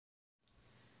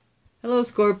Hello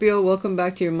Scorpio, welcome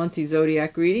back to your monthly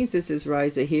zodiac readings. This is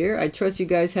Raisa here. I trust you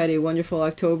guys had a wonderful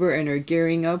October and are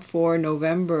gearing up for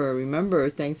November. Remember,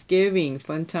 Thanksgiving,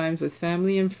 fun times with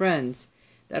family and friends.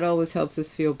 That always helps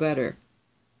us feel better.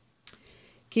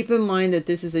 Keep in mind that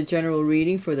this is a general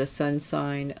reading for the sun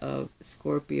sign of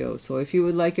Scorpio. So if you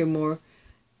would like a more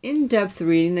in-depth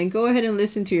reading, then go ahead and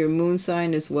listen to your moon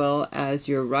sign as well as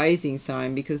your rising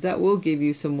sign, because that will give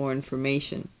you some more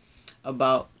information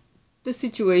about the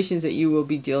situations that you will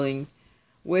be dealing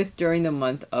with during the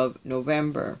month of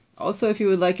November. Also, if you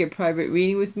would like a private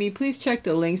reading with me, please check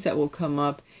the links that will come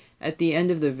up at the end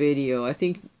of the video. I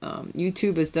think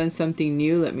YouTube has done something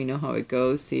new. Let me know how it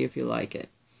goes. See if you like it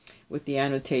with the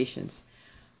annotations.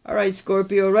 All right,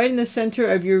 Scorpio, right in the center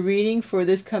of your reading for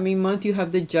this coming month, you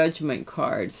have the Judgment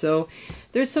card. So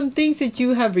there's some things that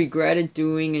you have regretted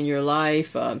doing in your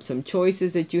life, some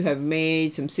choices that you have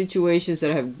made, some situations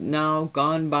that have now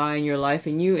gone by in your life,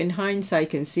 and you, in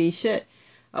hindsight, can see, shit,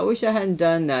 I wish I hadn't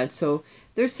done that. So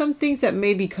there's some things that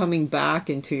may be coming back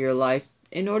into your life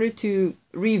in order to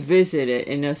revisit it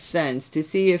in a sense, to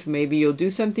see if maybe you'll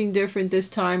do something different this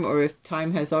time, or if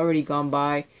time has already gone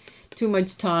by, too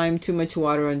much time, too much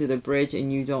water under the bridge,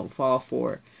 and you don't fall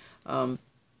for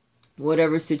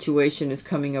whatever situation is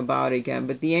coming about again.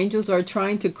 But the angels are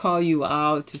trying to call you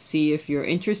out to see if you're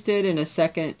interested in a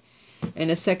second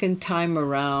time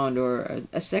around, or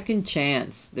a second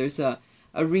chance. There's a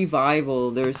revival,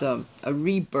 there's a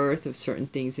rebirth of certain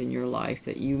things in your life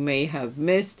that you may have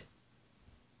missed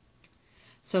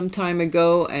some time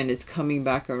ago, and it's coming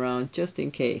back around, just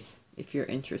in case, if you're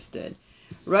interested.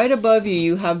 Right above you,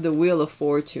 you have the Wheel of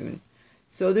Fortune.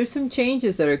 So there's some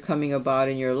changes that are coming about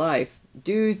in your life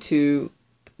due to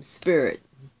spirit,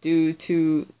 due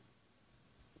to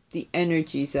the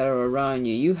energies that are around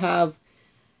you.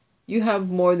 You have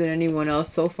more than anyone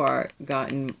else so far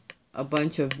gotten a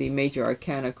bunch of the major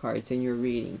arcana cards in your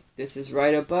reading. This is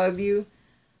right above you.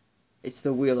 It's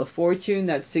the Wheel of Fortune.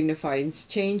 That signifies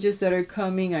changes that are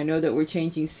coming. I know that we're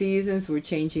changing seasons, we're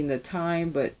changing the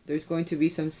time, but there's going to be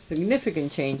some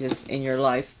significant changes in your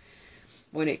life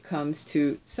when it comes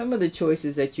to some of the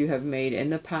choices that you have made in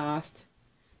the past,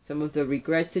 some of the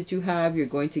regrets that you have. You're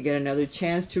going to get another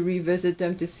chance to revisit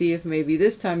them to see if maybe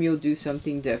this time you'll do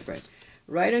something different.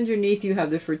 Right underneath you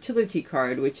have the Fertility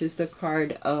card, which is the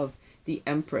card of the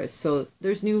Empress. So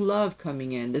there's new love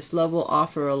coming in. This love will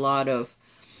offer a lot of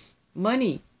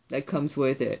money that comes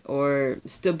with it, or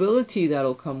stability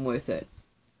that'll come with it,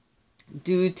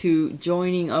 due to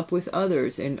joining up with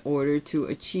others in order to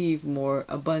achieve more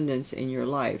abundance in your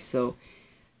life. So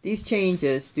these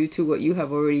changes, due to what you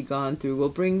have already gone through, will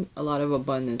bring a lot of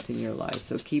abundance in your life.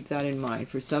 So keep that in mind.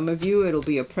 For some of you, it'll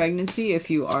be a pregnancy if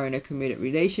you are in a committed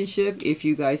relationship. If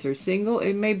you guys are single,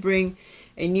 it may bring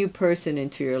a new person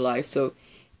into your life. So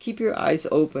keep your eyes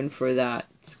open for that,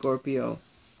 Scorpio.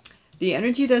 The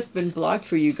energy that's been blocked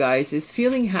for you guys is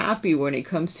feeling happy when it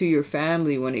comes to your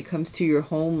family, when it comes to your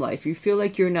home life. You feel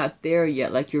like you're not there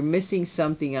yet, like you're missing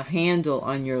something, a handle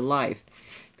on your life.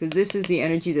 Because this is the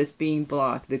energy that's being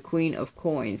blocked, the Queen of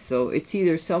Coins. So it's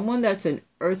either someone that's an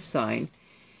earth sign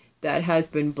that has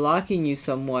been blocking you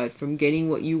somewhat from getting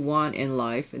what you want in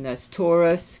life, and that's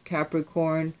Taurus,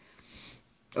 Capricorn,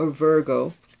 or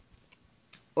Virgo.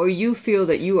 Or you feel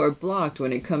that you are blocked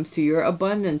when it comes to your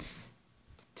abundance,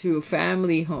 to a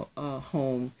family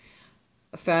home,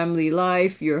 a family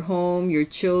life, your home, your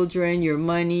children, your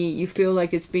money. You feel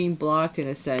like it's being blocked in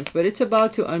a sense, but it's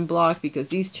about to unblock, because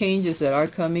these changes that are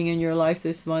coming in your life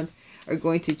this month are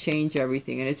going to change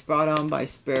everything, and it's brought on by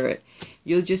spirit.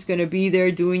 You're just going to be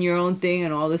there doing your own thing,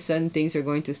 and all of a sudden things are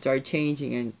going to start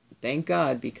changing. And thank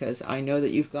God, because I know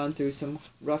that you've gone through some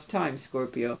rough times,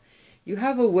 Scorpio. You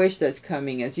have a wish that's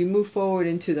coming. As you move forward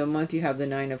into the month, you have the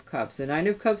Nine of Cups. The Nine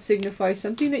of Cups signifies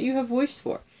something that you have wished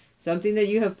for, something that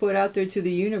you have put out there to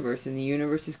the universe, and the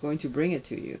universe is going to bring it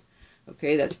to you.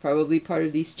 Okay, that's probably part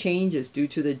of these changes due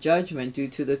to the judgment, due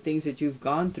to the things that you've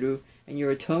gone through, and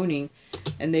you're atoning,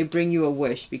 and they bring you a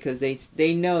wish because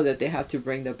they know that they have to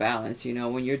bring the balance. You know,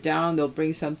 when you're down, they'll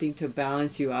bring something to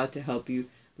balance you out, to help you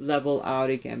level out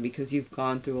again, because you've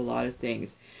gone through a lot of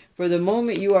things. For the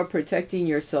moment, you are protecting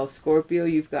yourself, Scorpio.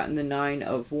 You've gotten the Nine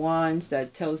of Wands.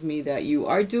 That tells me that you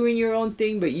are doing your own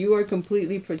thing, but you are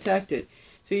completely protected.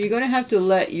 So you're going to have to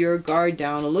let your guard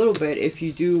down a little bit if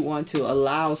you do want to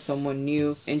allow someone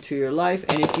new into your life.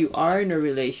 And if you are in a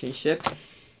relationship,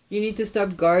 you need to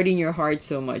stop guarding your heart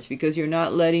so much, because you're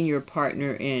not letting your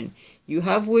partner in. You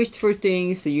have wished for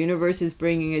things, the universe is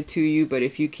bringing it to you, but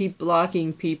if you keep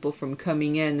blocking people from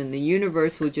coming in, then the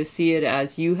universe will just see it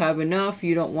as you have enough,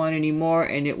 you don't want any more,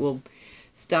 and it will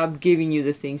stop giving you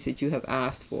the things that you have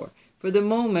asked for. For the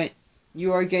moment,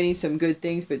 You are getting some good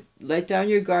things, but let down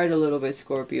your guard a little bit,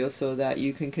 Scorpio, so that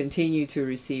you can continue to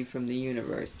receive from the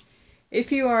universe.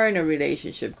 If you are in a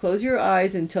relationship, close your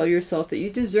eyes and tell yourself that you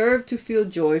deserve to feel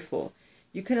joyful.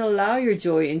 You can allow your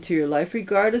joy into your life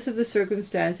regardless of the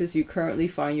circumstances you currently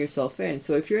find yourself in.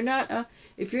 So if you're not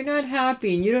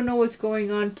happy and you don't know what's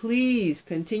going on, please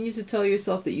continue to tell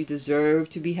yourself that you deserve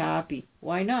to be happy.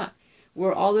 Why not?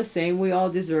 We're all the same. We all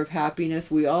deserve happiness.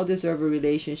 We all deserve a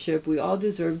relationship. We all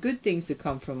deserve good things to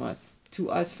come from us, to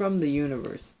us from the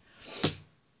universe.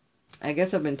 I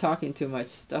guess I've been talking too much.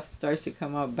 Stuff starts to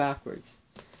come out backwards.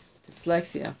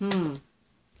 Dyslexia.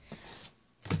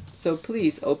 So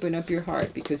please open up your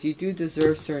heart, because you do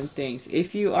deserve certain things.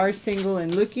 If you are single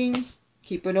and looking,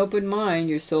 keep an open mind.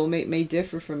 Your soulmate may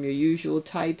differ from your usual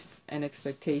types and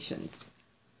expectations.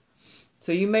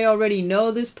 So you may already know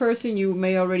this person. You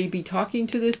may already be talking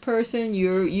to this person.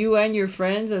 You and your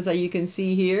friends, as you can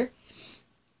see here.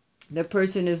 The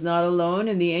person is not alone,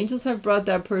 and the angels have brought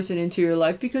that person into your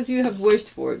life because you have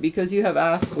wished for it, because you have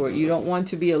asked for it. You don't want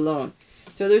to be alone.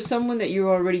 So there's someone that you're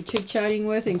already chit-chatting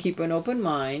with, and keep an open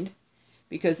mind,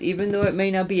 because even though it may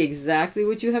not be exactly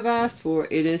what you have asked for,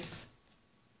 it is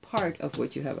part of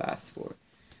what you have asked for.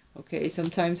 Okay,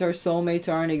 sometimes our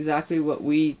soulmates aren't exactly what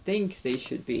we think they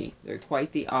should be. They're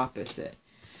quite the opposite.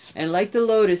 And like the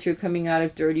lotus, you're coming out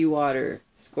of dirty water.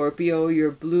 Scorpio,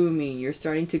 you're blooming. You're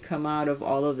starting to come out of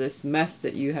all of this mess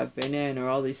that you have been in, or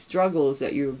all these struggles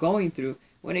that you're going through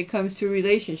when it comes to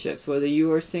relationships, whether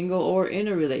you are single or in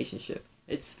a relationship.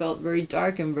 It's felt very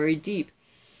dark and very deep.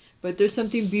 But there's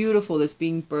something beautiful that's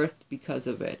being birthed because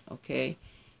of it, okay?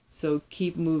 So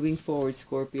keep moving forward,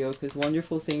 Scorpio, because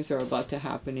wonderful things are about to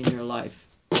happen in your life.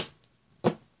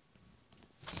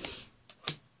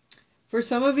 For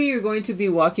some of you, you're going to be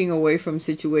walking away from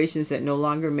situations that no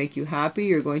longer make you happy.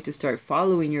 You're going to start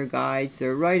following your guides.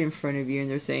 They're right in front of you,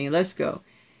 and they're saying, let's go.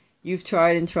 You've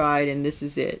tried and tried, and this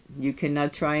is it. You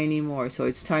cannot try anymore. So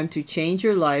it's time to change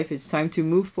your life. It's time to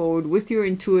move forward with your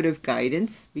intuitive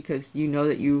guidance, because you know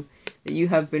that you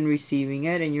have been receiving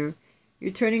it, and you're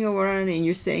turning around and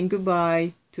you're saying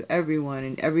goodbye to everyone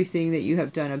and everything that you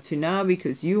have done up to now,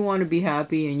 because you want to be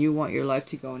happy and you want your life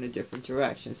to go in a different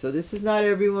direction. So this is not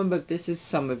everyone, but this is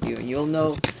some of you, and you'll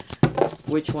know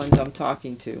which ones I'm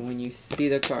talking to when you see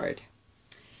the card.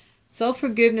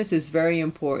 Self-forgiveness is very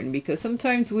important, because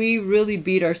sometimes we really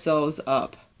beat ourselves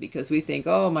up because we think,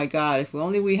 oh my God, if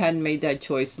only we hadn't made that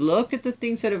choice. Look at the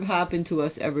things that have happened to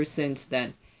us ever since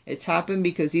then. It's happened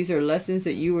because these are lessons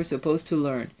that you were supposed to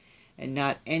learn, and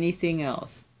not anything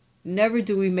else. Never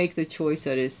do we make the choice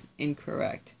that is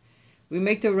incorrect. We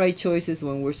make the right choices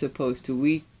when we're supposed to.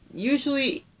 We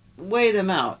usually weigh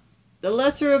them out. The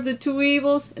lesser of the two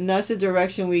evils, and that's the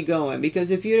direction we go in.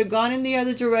 Because if you'd have gone in the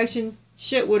other direction,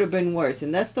 shit would have been worse.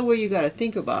 And that's the way you got to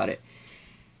think about it.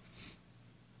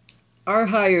 Our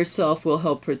higher self will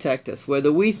help protect us,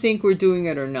 whether we think we're doing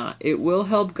it or not. It will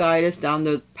help guide us down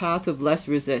the path of less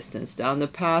resistance, down the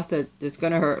path that's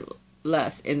going to hurt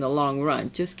less in the long run.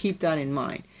 Just keep that in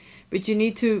mind. But you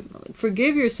need to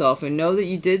forgive yourself and know that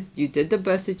you did the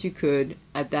best that you could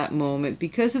at that moment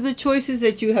because of the choices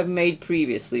that you have made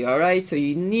previously, all right? So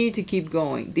you need to keep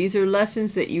going. These are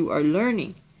lessons that you are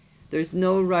learning. There's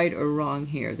no right or wrong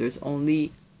here. There's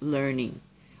only learning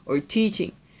or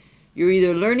teaching. You're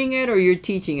either learning it or you're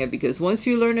teaching it, because once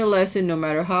you learn a lesson, no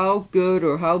matter how good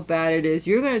or how bad it is,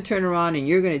 you're going to turn around and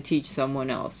you're going to teach someone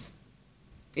else.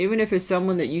 Even if it's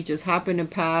someone that you just happen to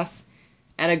pass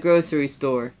at a grocery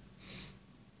store.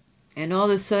 And all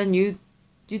of a sudden you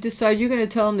decide you're going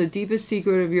to tell them the deepest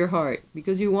secret of your heart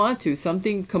because you want to.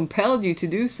 Something compelled you to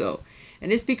do so.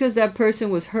 And it's because that person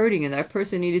was hurting and that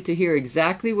person needed to hear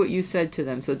exactly what you said to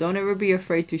them. So don't ever be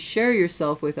afraid to share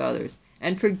yourself with others.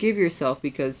 And forgive yourself,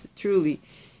 because truly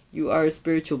you are a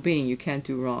spiritual being. You can't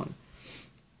do wrong.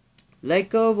 Let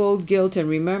go of old guilt and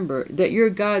remember that you're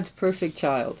God's perfect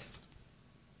child.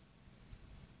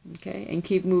 Okay? And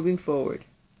keep moving forward,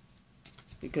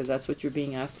 because that's what you're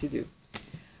being asked to do.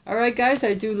 Alright guys,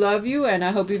 I do love you, and I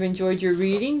hope you've enjoyed your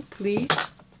reading. Please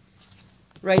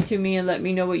write to me and let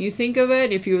me know what you think of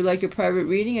it. If you would like a private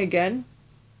reading, again,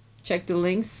 check the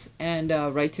links and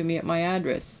write to me at my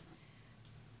address.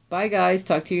 Bye guys,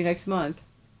 talk to you next month.